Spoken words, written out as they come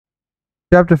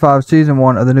Chapter 5, Season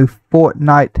 1 of the new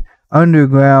Fortnite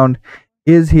Underground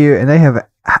is here, and they have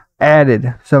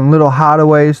added some little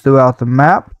hideaways throughout the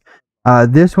map.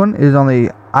 This one is on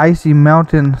the icy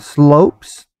mountain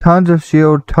slopes. Tons of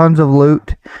shield, tons of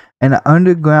loot, and an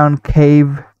underground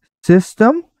cave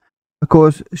system. Of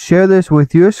course, share this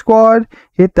with your squad.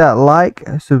 Hit that like,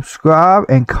 subscribe,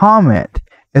 and comment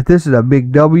if this is a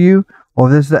big W or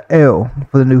if this is an L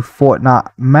for the new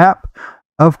Fortnite map.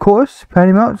 Of course,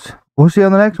 Patty Melts. We'll see you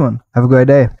on the next one. Have a great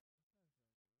day.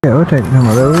 Yeah, we'll take some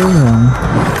of those.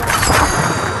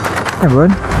 Hey,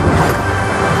 bud.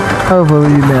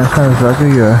 Hopefully you've been a sucker.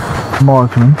 You're a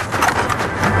marksman.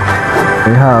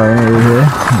 Pretty highly needed here.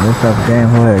 This type of game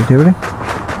for activity.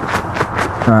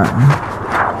 Alright.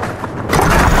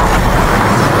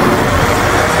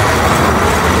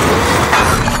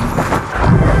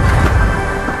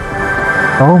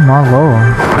 Oh my lord.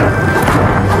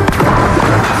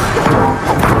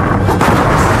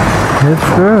 It's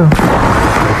true.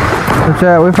 So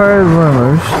chat, we've heard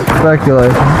rumors,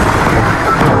 speculation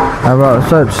about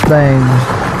such things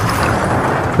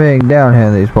being down here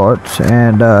in these parts,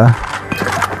 and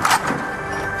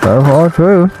so far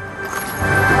true.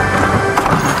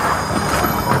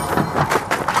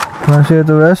 Let's see if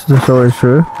the rest of the story is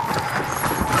true.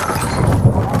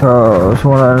 So,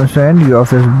 from what I understand, you go off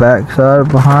this back side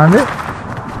behind it.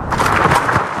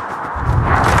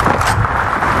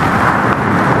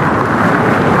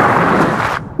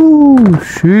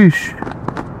 Sheesh.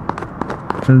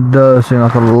 It does seem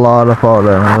like a lot of fall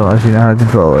damage unless you know how to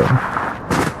control it.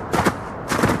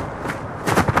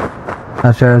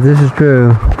 Now chat, if this is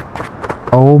true,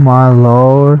 oh my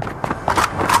lord,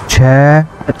 chat,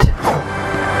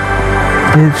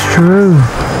 it's true.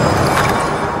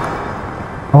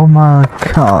 Oh my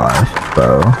gosh,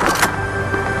 bro.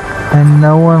 And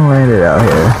no one landed out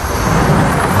here.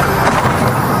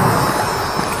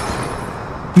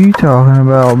 You talking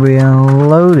about being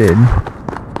loaded?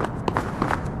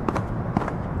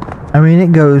 I mean,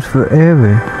 it goes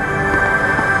forever,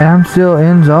 and I'm still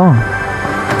in zone.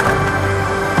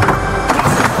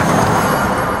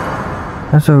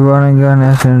 That's a running gun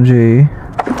SMG.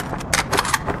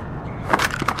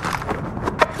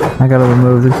 I gotta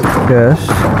remove the chest.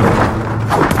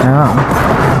 Yeah.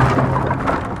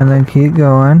 And then keep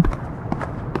going.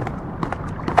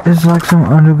 It's like some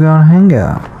underground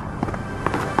hangout.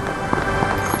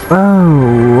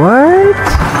 Oh, what?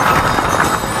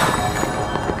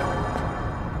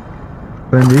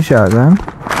 Bendy shotgun.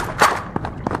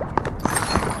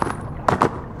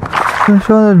 I'm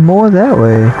sure there's more that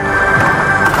way.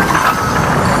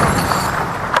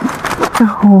 Get the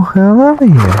whole hell out of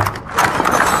here.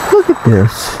 Look at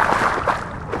this.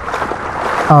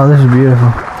 Oh, this is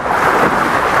beautiful.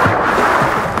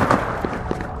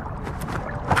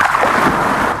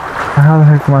 How the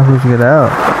heck am I supposed to get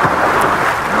out?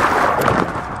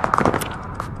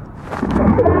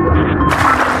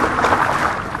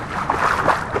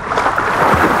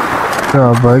 Do I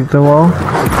break the wall?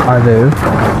 I do.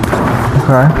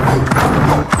 Okay.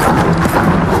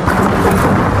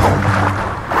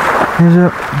 Is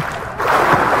it?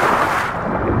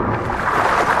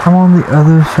 I'm on the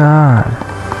other side.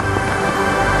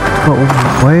 But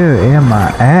where am I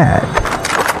at?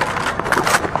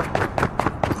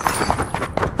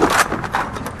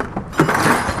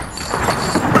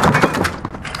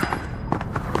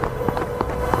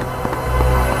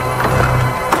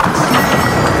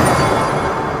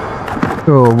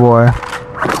 Oh boy.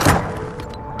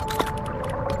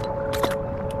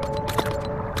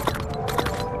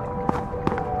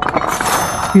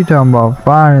 You talking about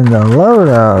finding the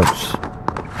loadouts?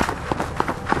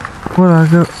 Where'd I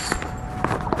go?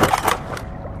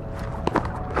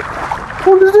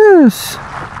 What is this?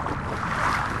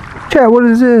 Chat, what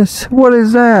is this? What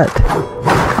is that?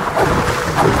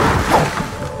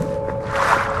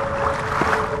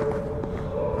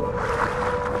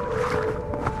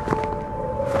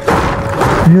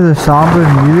 You hear the somber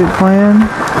music playing?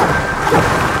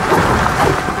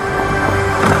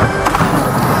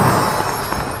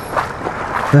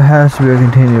 There has to be a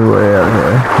continued way out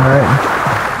here, right?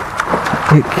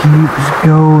 It keeps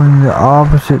going the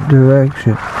opposite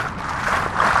direction.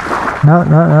 No,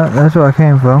 that's where I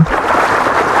came from.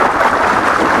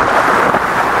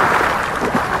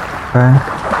 Okay.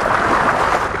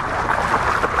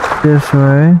 This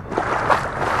way.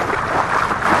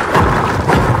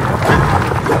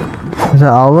 Is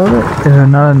that all of it? Is there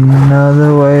not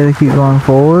another way to keep going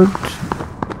forward?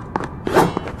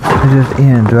 It just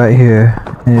ends right here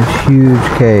in this huge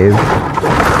cave.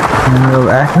 In the middle of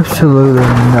absolutely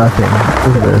nothing.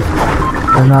 Look at this.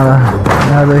 There's not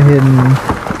another hidden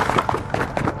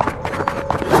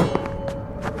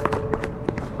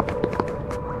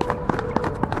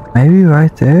Maybe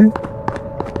right there?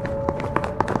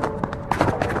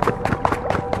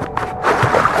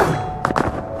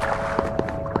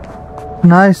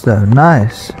 Nice though,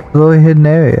 nice. Little hidden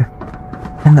area.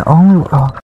 And the only... oh.